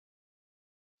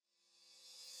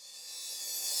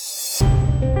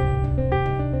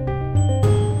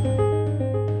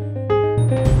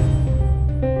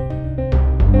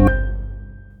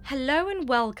Hello and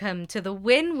welcome to the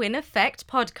Win-Win Effect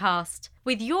podcast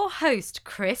with your host,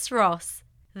 Chris Ross.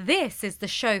 This is the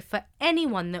show for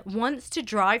anyone that wants to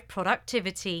drive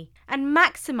productivity and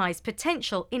maximize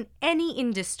potential in any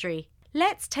industry.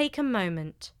 Let's take a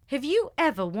moment. Have you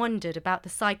ever wondered about the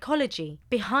psychology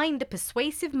behind the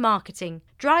persuasive marketing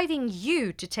driving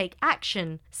you to take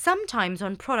action, sometimes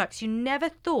on products you never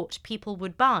thought people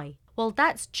would buy? Well,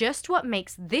 that's just what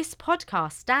makes this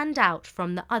podcast stand out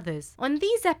from the others. On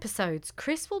these episodes,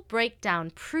 Chris will break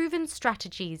down proven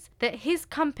strategies that his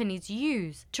companies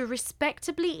use to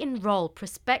respectably enroll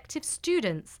prospective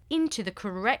students into the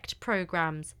correct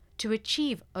programs to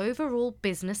achieve overall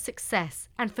business success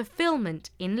and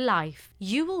fulfillment in life.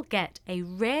 You will get a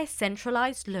rare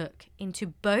centralized look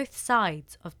into both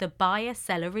sides of the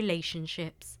buyer-seller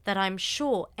relationships that I'm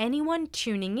sure anyone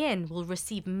tuning in will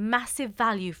receive massive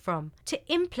value from to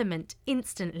implement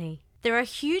instantly. There are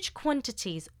huge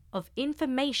quantities of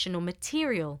information or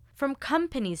material from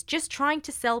companies just trying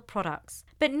to sell products,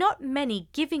 but not many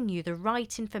giving you the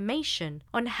right information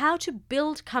on how to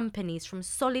build companies from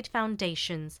solid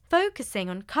foundations, focusing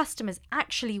on customers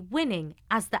actually winning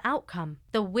as the outcome.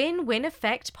 The Win-Win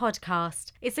Effect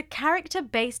podcast is a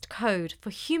character-based code for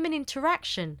human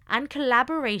interaction and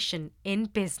collaboration in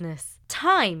business.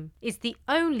 Time is the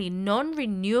only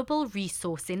non-renewable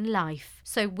resource in life.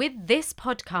 So with this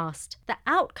podcast, the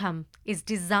outcome is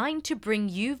designed to bring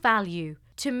you value,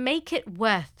 to make it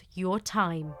worth your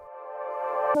time.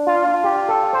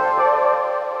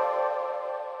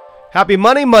 Happy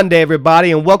Money Monday,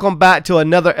 everybody, and welcome back to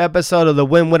another episode of the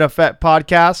Win-Win Effect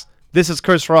podcast. This is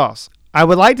Chris Ross. I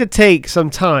would like to take some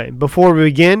time before we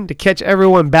begin to catch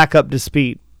everyone back up to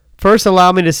speed. First,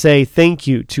 allow me to say thank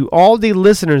you to all the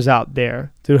listeners out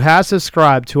there who have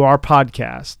subscribed to our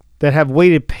podcast that have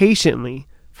waited patiently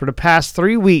for the past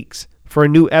 3 weeks for a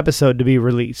new episode to be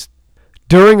released.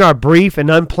 During our brief and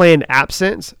unplanned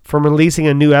absence from releasing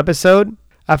a new episode,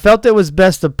 I felt it was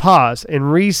best to pause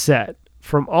and reset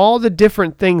from all the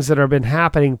different things that have been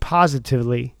happening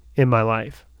positively in my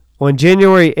life. On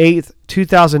January 8th,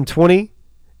 2020,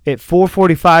 at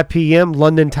 4:45 p.m.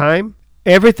 London time,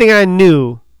 everything I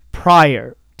knew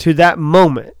prior to that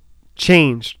moment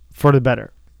changed for the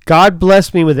better. God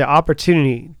blessed me with the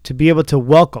opportunity to be able to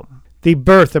welcome the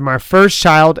birth of my first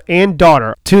child and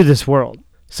daughter to this world.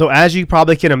 So as you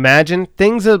probably can imagine,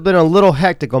 things have been a little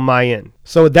hectic on my end.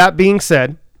 So with that being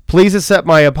said, please accept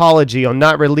my apology on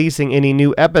not releasing any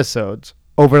new episodes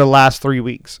over the last 3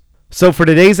 weeks. So for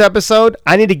today's episode,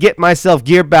 I need to get myself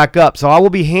geared back up. So I will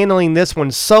be handling this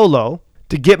one solo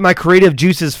to get my creative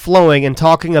juices flowing and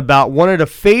talking about one of the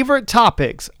favorite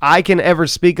topics I can ever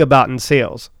speak about in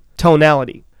sales,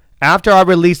 tonality. After I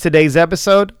release today's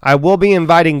episode, I will be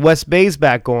inviting Wes Bays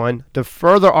back on to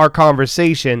further our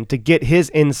conversation to get his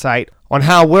insight on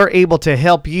how we're able to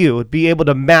help you be able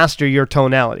to master your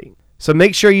tonality. So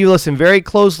make sure you listen very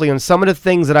closely on some of the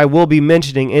things that I will be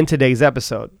mentioning in today's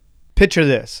episode. Picture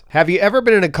this. Have you ever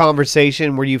been in a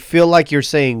conversation where you feel like you're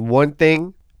saying one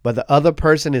thing, but the other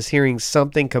person is hearing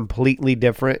something completely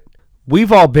different?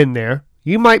 We've all been there.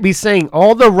 You might be saying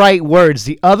all the right words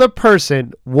the other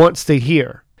person wants to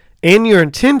hear, and your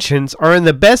intentions are in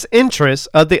the best interest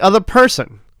of the other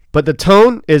person, but the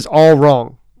tone is all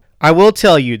wrong. I will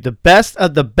tell you, the best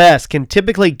of the best can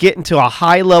typically get into a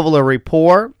high level of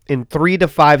rapport in 3 to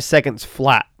 5 seconds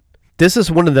flat. This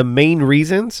is one of the main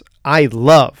reasons I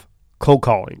love cold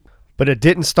calling, but it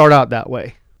didn't start out that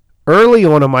way. Early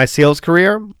on in my sales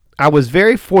career, I was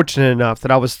very fortunate enough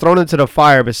that I was thrown into the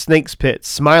fire of a snake's pit,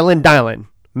 smiling, dialing,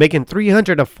 making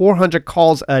 300 to 400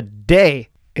 calls a day.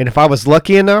 And if I was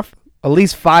lucky enough, at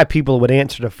least 5 people would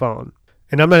answer the phone.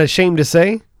 And I'm not ashamed to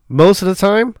say, most of the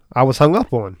time, I was hung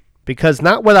up on. Because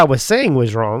not what I was saying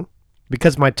was wrong,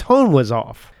 because my tone was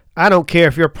off. I don't care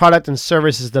if your product and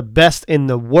service is the best in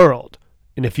the world.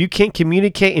 And if you can't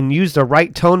communicate and use the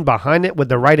right tone behind it with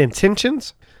the right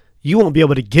intentions, you won't be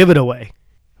able to give it away.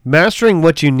 Mastering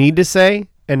what you need to say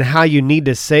and how you need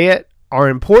to say it are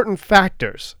important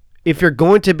factors if you're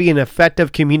going to be an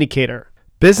effective communicator.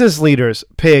 Business leaders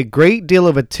pay a great deal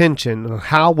of attention on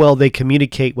how well they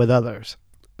communicate with others.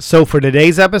 So for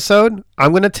today's episode, I'm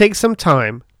going to take some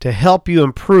time to help you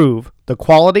improve the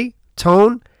quality,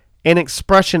 tone, and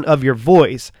expression of your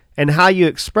voice and how you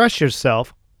express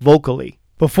yourself vocally.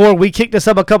 Before we kick this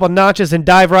up a couple notches and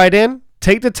dive right in,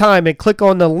 take the time and click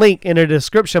on the link in the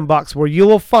description box where you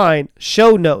will find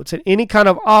show notes and any kind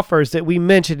of offers that we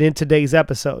mentioned in today's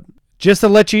episode. Just to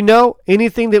let you know,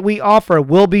 anything that we offer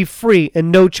will be free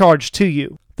and no charge to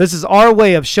you. This is our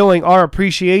way of showing our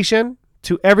appreciation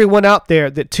to everyone out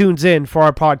there that tunes in for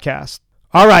our podcast.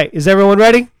 All right, is everyone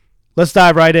ready? Let's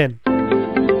dive right in.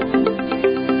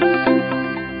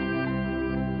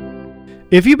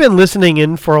 If you've been listening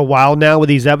in for a while now with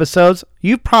these episodes,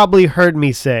 you've probably heard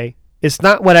me say, it's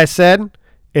not what I said,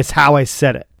 it's how I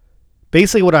said it.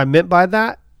 Basically what I meant by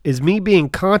that is me being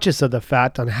conscious of the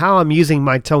fact on how I'm using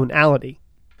my tonality.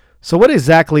 So what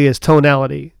exactly is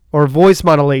tonality or voice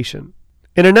modulation?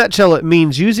 In a nutshell, it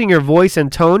means using your voice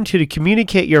and tone to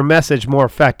communicate your message more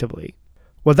effectively.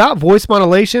 Without voice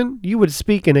modulation, you would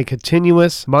speak in a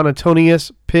continuous,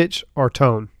 monotonous pitch or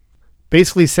tone.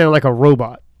 Basically sound like a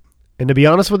robot. And to be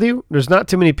honest with you, there's not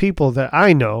too many people that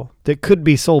I know that could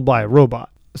be sold by a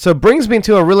robot. So it brings me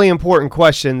to a really important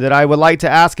question that I would like to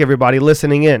ask everybody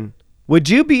listening in. Would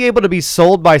you be able to be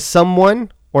sold by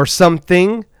someone or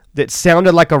something that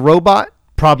sounded like a robot?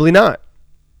 Probably not.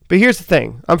 But here's the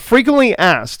thing. I'm frequently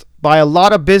asked by a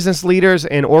lot of business leaders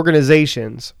and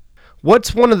organizations,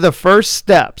 what's one of the first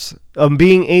steps of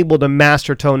being able to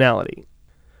master tonality?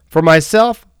 For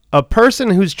myself, a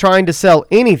person who's trying to sell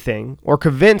anything or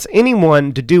convince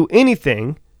anyone to do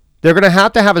anything, they're going to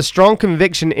have a strong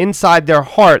conviction inside their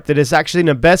heart that it's actually in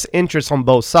the best interest on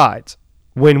both sides.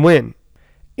 Win-win.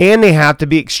 And they have to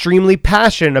be extremely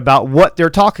passionate about what they're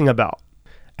talking about.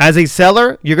 As a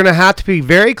seller, you're going to have to pay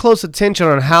very close attention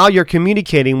on how you're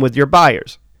communicating with your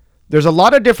buyers. There's a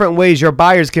lot of different ways your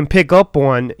buyers can pick up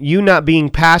on you not being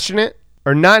passionate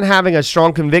or not having a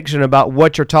strong conviction about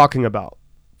what you're talking about.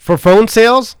 For phone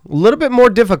sales, a little bit more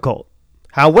difficult.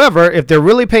 However, if they're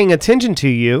really paying attention to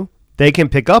you, they can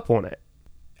pick up on it.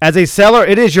 As a seller,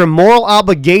 it is your moral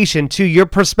obligation to your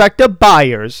prospective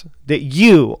buyers that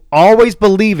you always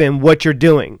believe in what you're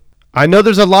doing. I know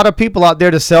there's a lot of people out there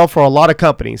to sell for a lot of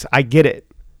companies. I get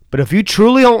it. But if you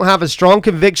truly don't have a strong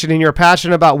conviction and you're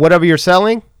passionate about whatever you're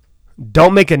selling,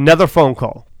 don't make another phone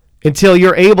call until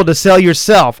you're able to sell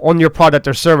yourself on your product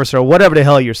or service or whatever the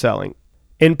hell you're selling.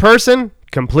 In person,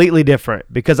 completely different,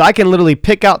 because I can literally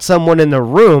pick out someone in the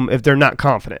room if they're not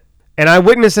confident. And I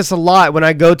witness this a lot when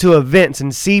I go to events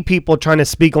and see people trying to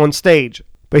speak on stage.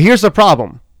 But here's the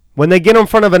problem. When they get in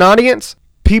front of an audience,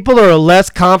 people are less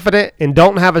confident and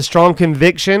don't have a strong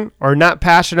conviction or not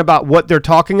passionate about what they're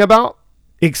talking about,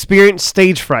 experience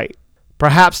stage fright.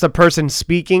 Perhaps the person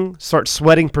speaking starts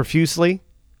sweating profusely.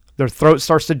 Their throat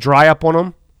starts to dry up on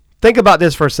them. Think about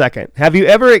this for a second. Have you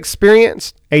ever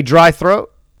experienced a dry throat?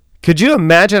 Could you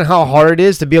imagine how hard it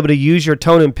is to be able to use your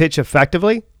tone and pitch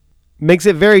effectively? Makes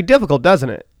it very difficult,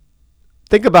 doesn't it?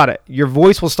 Think about it. Your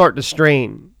voice will start to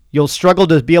strain. You'll struggle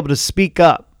to be able to speak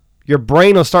up. Your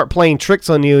brain will start playing tricks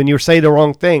on you and you'll say the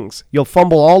wrong things. You'll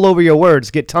fumble all over your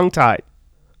words, get tongue-tied.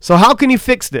 So how can you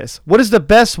fix this? What is the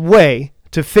best way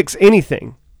to fix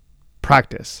anything?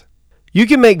 Practice. You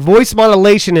can make voice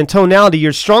modulation and tonality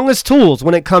your strongest tools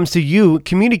when it comes to you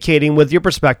communicating with your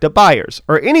prospective buyers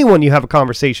or anyone you have a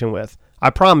conversation with. I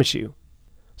promise you.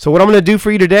 So what I'm going to do for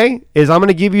you today is I'm going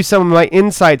to give you some of my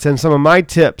insights and some of my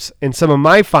tips and some of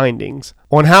my findings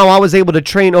on how I was able to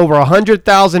train over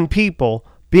 100,000 people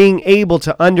being able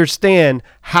to understand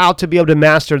how to be able to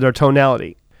master their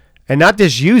tonality. And not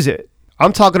just use it.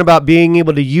 I'm talking about being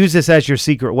able to use this as your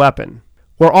secret weapon.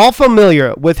 We're all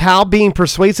familiar with how being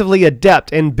persuasively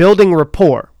adept in building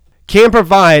rapport can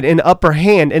provide an upper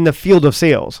hand in the field of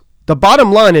sales. The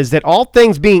bottom line is that all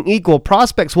things being equal,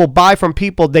 prospects will buy from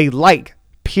people they like,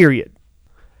 period.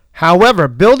 However,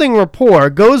 building rapport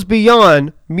goes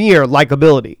beyond mere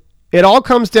likability. It all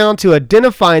comes down to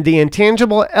identifying the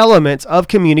intangible elements of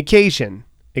communication.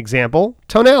 Example,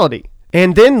 tonality.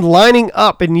 And then lining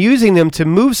up and using them to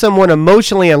move someone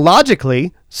emotionally and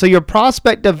logically so your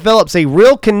prospect develops a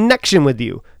real connection with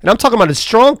you. And I'm talking about a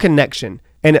strong connection.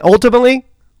 And ultimately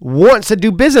wants to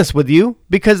do business with you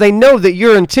because they know that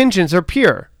your intentions are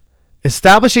pure.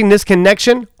 Establishing this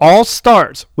connection all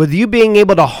starts with you being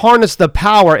able to harness the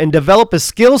power and develop a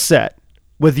skill set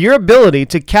with your ability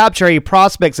to capture a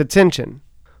prospect's attention.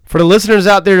 For the listeners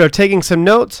out there that are taking some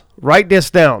notes, write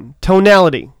this down.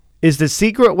 Tonality is the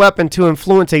secret weapon to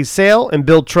influence a sale and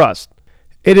build trust.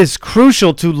 It is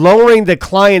crucial to lowering the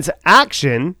client's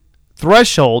action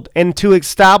threshold and to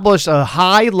establish a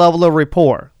high level of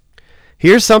rapport.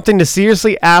 Here's something to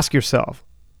seriously ask yourself.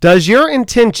 Does your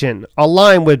intention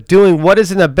align with doing what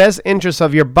is in the best interest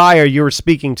of your buyer you are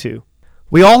speaking to?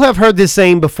 We all have heard this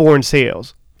saying before in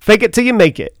sales. Fake it till you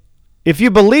make it. If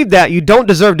you believe that, you don't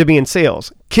deserve to be in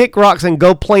sales. Kick rocks and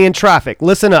go play in traffic.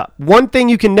 Listen up. One thing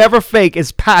you can never fake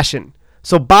is passion.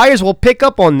 So buyers will pick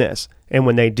up on this. And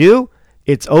when they do,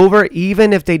 it's over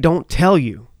even if they don't tell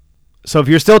you. So if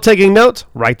you're still taking notes,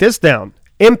 write this down.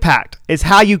 Impact is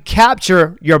how you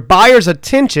capture your buyer's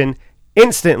attention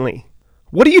instantly.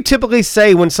 What do you typically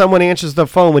say when someone answers the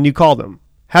phone when you call them?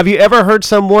 Have you ever heard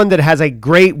someone that has a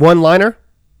great one-liner?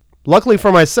 Luckily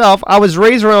for myself, I was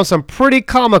raised around some pretty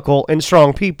comical and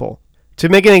strong people. To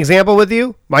make an example with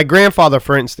you, my grandfather,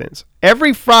 for instance,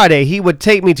 every Friday he would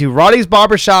take me to Roddy's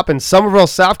Barbershop in Summerville,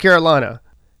 South Carolina.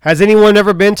 Has anyone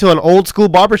ever been to an old school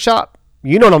barbershop?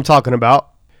 You know what I'm talking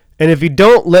about. And if you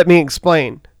don't, let me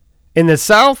explain. In the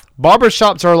South,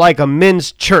 barbershops are like a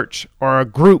men's church or a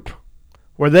group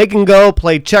where they can go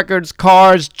play checkers,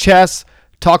 cards, chess,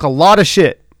 talk a lot of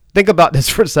shit. Think about this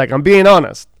for a second. I'm being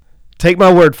honest. Take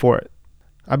my word for it.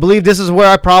 I believe this is where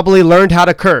I probably learned how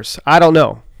to curse. I don't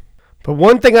know. But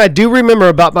one thing I do remember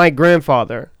about my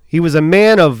grandfather, he was a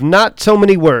man of not so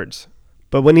many words.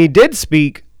 But when he did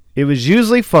speak, it was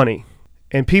usually funny.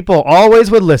 And people always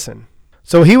would listen.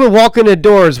 So he would walk in the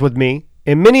doors with me,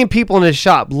 and many people in his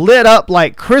shop lit up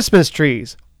like Christmas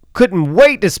trees. Couldn't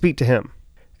wait to speak to him.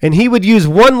 And he would use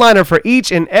one-liner for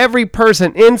each and every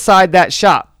person inside that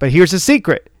shop. But here's the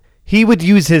secret. He would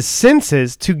use his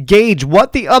senses to gauge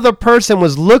what the other person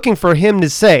was looking for him to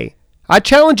say. I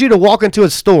challenge you to walk into a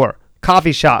store,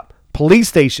 coffee shop, police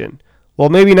station, well,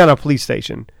 maybe not a police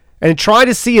station, and try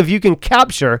to see if you can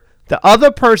capture the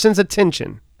other person's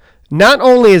attention. Not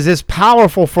only is this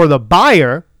powerful for the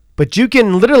buyer, but you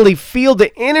can literally feel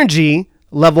the energy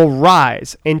level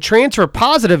rise and transfer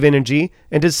positive energy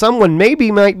into someone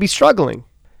maybe might be struggling.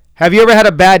 Have you ever had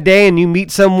a bad day and you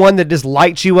meet someone that just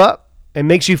lights you up and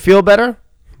makes you feel better?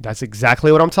 That's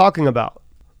exactly what I'm talking about.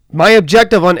 My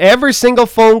objective on every single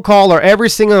phone call or every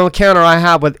single encounter I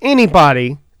have with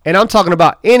anybody, and I'm talking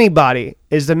about anybody,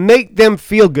 is to make them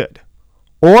feel good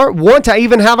or want to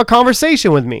even have a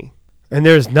conversation with me. And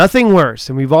there's nothing worse,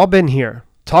 and we've all been here,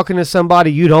 talking to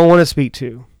somebody you don't want to speak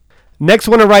to. Next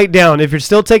one to write down, if you're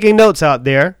still taking notes out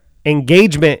there,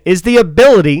 engagement is the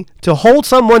ability to hold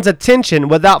someone's attention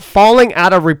without falling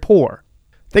out of rapport.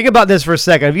 Think about this for a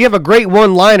second. If you have a great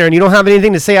one-liner and you don't have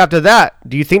anything to say after that,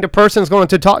 do you think the person is going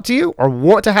to talk to you or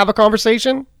want to have a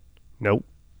conversation? Nope.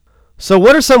 So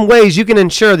what are some ways you can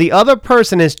ensure the other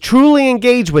person is truly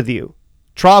engaged with you?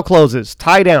 Trial closes,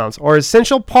 tie downs, are an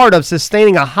essential part of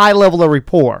sustaining a high level of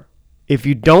rapport. If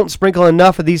you don't sprinkle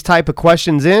enough of these type of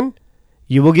questions in,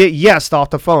 you will get yes off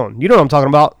the phone. You know what I'm talking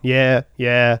about?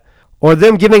 Yeah. Or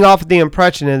them giving off the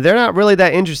impression that they're not really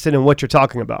that interested in what you're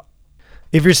talking about.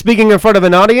 If you're speaking in front of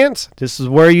an audience, this is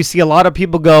where you see a lot of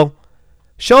people go,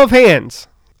 show of hands.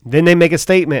 Then they make a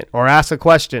statement or ask a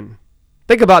question.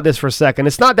 Think about this for a second.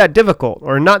 It's not that difficult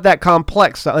or not that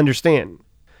complex to understand.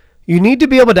 You need to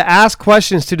be able to ask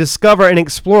questions to discover and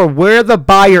explore where the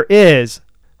buyer is.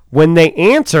 When they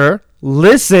answer,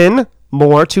 listen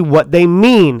more to what they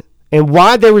mean and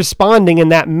why they're responding in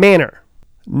that manner.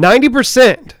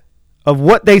 90% of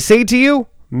what they say to you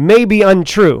may be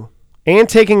untrue and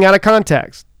taken out of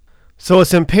context. So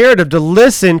it's imperative to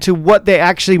listen to what they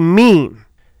actually mean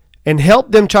and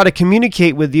help them try to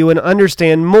communicate with you and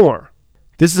understand more.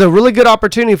 This is a really good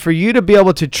opportunity for you to be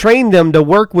able to train them to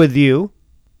work with you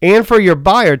and for your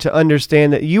buyer to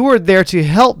understand that you are there to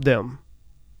help them.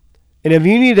 And if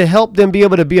you need to help them be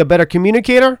able to be a better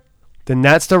communicator, then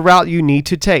that's the route you need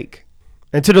to take.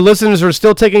 And to the listeners who are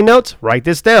still taking notes, write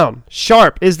this down.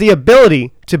 Sharp is the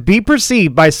ability to be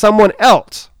perceived by someone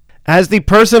else as the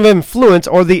person of influence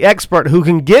or the expert who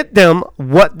can get them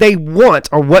what they want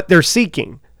or what they're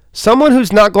seeking. Someone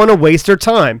who's not going to waste their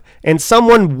time and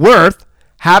someone worth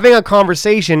having a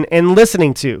conversation and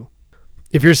listening to.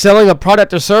 If you're selling a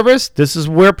product or service, this is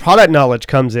where product knowledge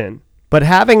comes in. But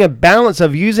having a balance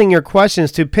of using your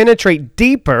questions to penetrate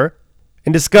deeper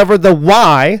and discover the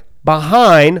why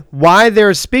behind why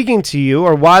they're speaking to you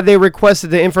or why they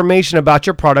requested the information about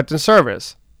your product and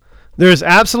service. There's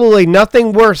absolutely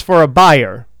nothing worse for a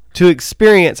buyer to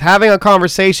experience having a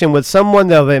conversation with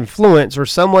someone of influence or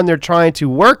someone they're trying to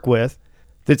work with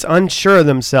that's unsure of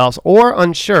themselves or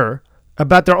unsure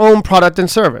about their own product and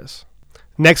service.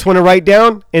 Next one to write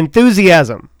down,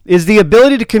 enthusiasm is the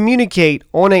ability to communicate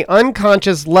on an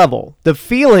unconscious level, the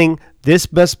feeling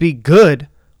this must be good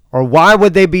or why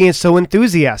would they be so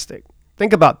enthusiastic?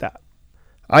 Think about that.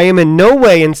 I am in no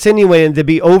way insinuating to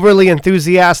be overly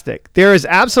enthusiastic. There is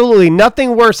absolutely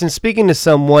nothing worse than speaking to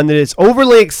someone that is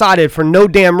overly excited for no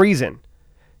damn reason.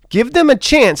 Give them a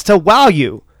chance to wow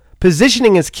you.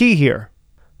 Positioning is key here.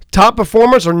 Top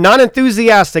performers are not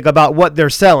enthusiastic about what they're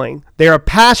selling. They are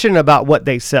passionate about what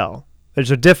they sell.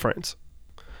 There's a difference.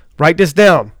 Write this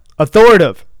down.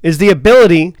 Authoritative is the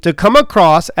ability to come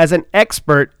across as an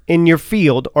expert in your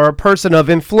field or a person of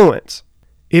influence.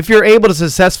 If you're able to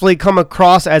successfully come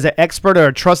across as an expert or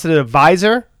a trusted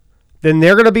advisor, then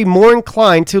they're going to be more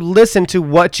inclined to listen to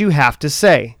what you have to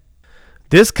say.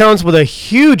 This comes with a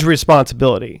huge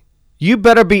responsibility. You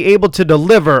better be able to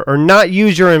deliver or not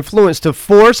use your influence to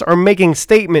force or making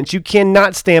statements you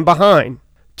cannot stand behind.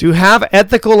 To have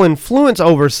ethical influence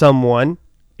over someone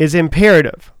is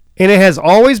imperative, and it has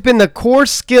always been the core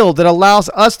skill that allows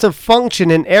us to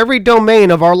function in every domain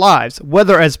of our lives,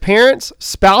 whether as parents,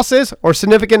 spouses, or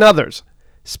significant others.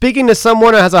 Speaking to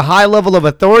someone who has a high level of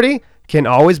authority can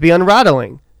always be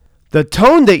unraveling. The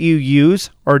tone that you use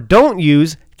or don't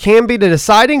use can be the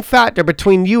deciding factor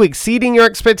between you exceeding your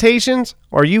expectations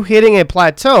or you hitting a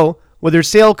plateau with your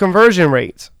sale conversion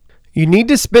rates. You need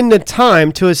to spend the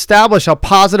time to establish a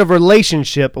positive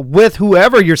relationship with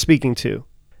whoever you're speaking to.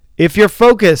 If your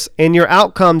focus and your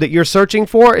outcome that you're searching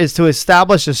for is to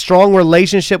establish a strong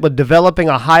relationship with developing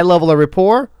a high level of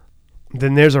rapport,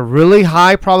 then there's a really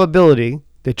high probability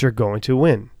that you're going to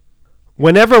win.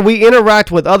 Whenever we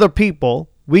interact with other people,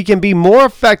 we can be more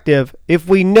effective if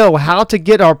we know how to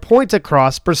get our points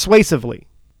across persuasively.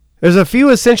 There's a few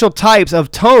essential types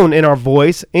of tone in our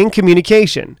voice in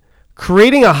communication.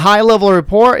 Creating a high level of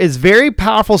rapport is a very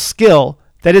powerful skill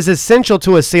that is essential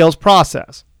to a sales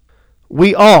process.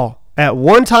 We all, at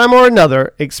one time or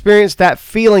another, experience that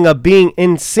feeling of being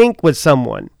in sync with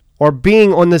someone or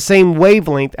being on the same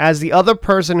wavelength as the other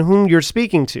person whom you're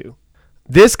speaking to.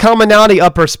 This commonality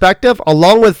of perspective,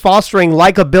 along with fostering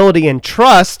likability and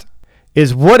trust,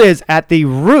 is what is at the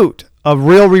root of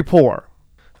real rapport.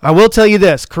 I will tell you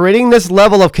this, creating this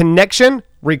level of connection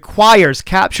requires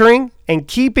capturing and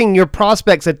keeping your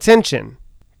prospect's attention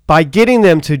by getting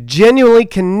them to genuinely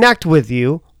connect with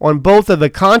you on both of the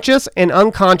conscious and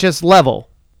unconscious level.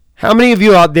 How many of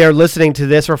you out there listening to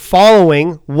this are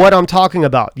following what I'm talking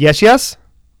about? Yes?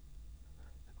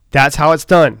 That's how it's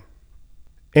done.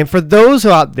 And for those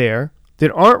out there that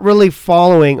aren't really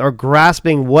following or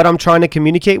grasping what I'm trying to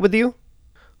communicate with you,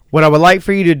 what I would like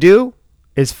for you to do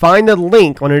is find a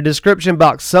link on the description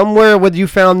box somewhere where you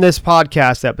found this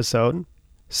podcast episode,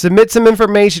 submit some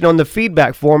information on the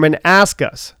feedback form and ask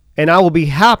us, and I will be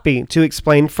happy to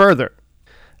explain further.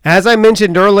 As I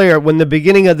mentioned earlier in the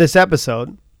beginning of this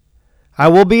episode, I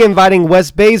will be inviting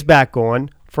Wes Bays back on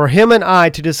for him and I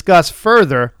to discuss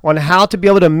further on how to be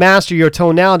able to master your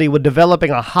tonality with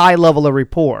developing a high level of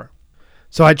rapport.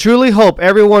 So I truly hope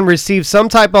everyone receives some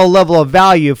type of level of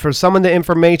value for some of the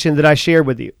information that I shared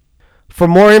with you. For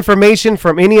more information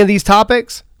from any of these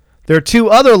topics, there are 2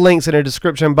 other links in the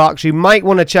description box you might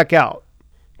want to check out.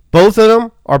 Both of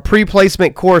them are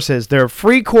pre-placement courses. They're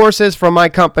free courses from my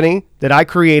company that I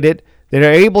created that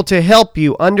are able to help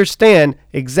you understand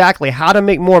exactly how to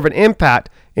make more of an impact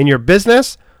in your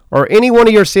business or any one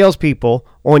of your salespeople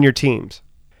on your teams.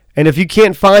 And if you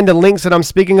can't find the links that I'm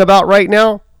speaking about right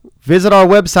now, visit our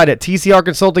website at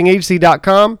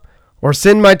tcrconsultingagency.com or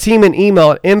send my team an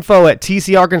email at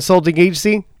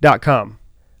info@tcrconsultingagency.com.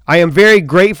 I am very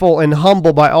grateful and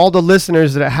humbled by all the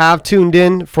listeners that have tuned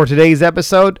in for today's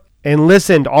episode and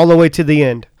listened all the way to the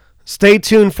end. Stay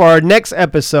tuned for our next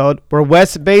episode where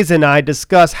Wes Bays and I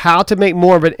discuss how to make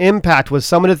more of an impact with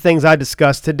some of the things I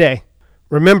discussed today.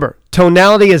 Remember,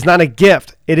 tonality is not a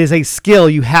gift. It is a skill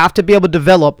you have to be able to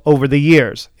develop over the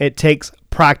years. It takes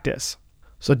practice.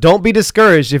 So don't be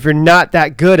discouraged if you're not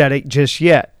that good at it just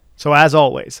yet. So as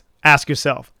always, ask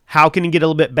yourself, how can you get a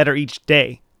little bit better each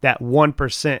day? That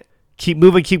 1%. Keep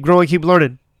moving, keep growing, keep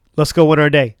learning. Let's go win our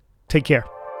day. Take care.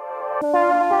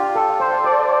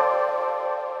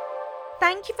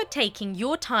 Thank you for taking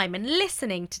your time and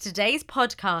listening to today's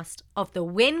podcast of the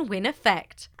Win-Win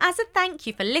Effect. As a thank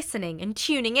you for listening and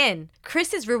tuning in,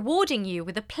 Chris is rewarding you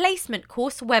with a placement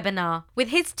course webinar with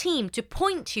his team to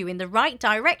point you in the right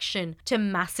direction to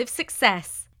massive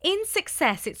success. In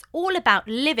success, it's all about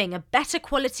living a better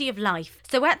quality of life.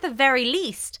 So at the very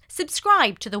least,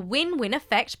 subscribe to the Win-Win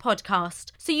Effect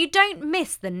podcast so you don't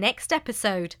miss the next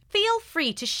episode. Feel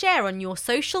free to share on your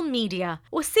social media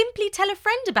or simply tell a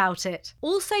friend about it.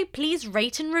 Also, please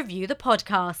rate and review the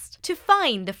podcast. To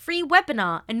find the free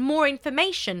webinar and more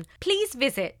information, please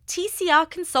visit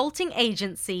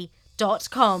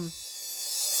tcrconsultingagency.com.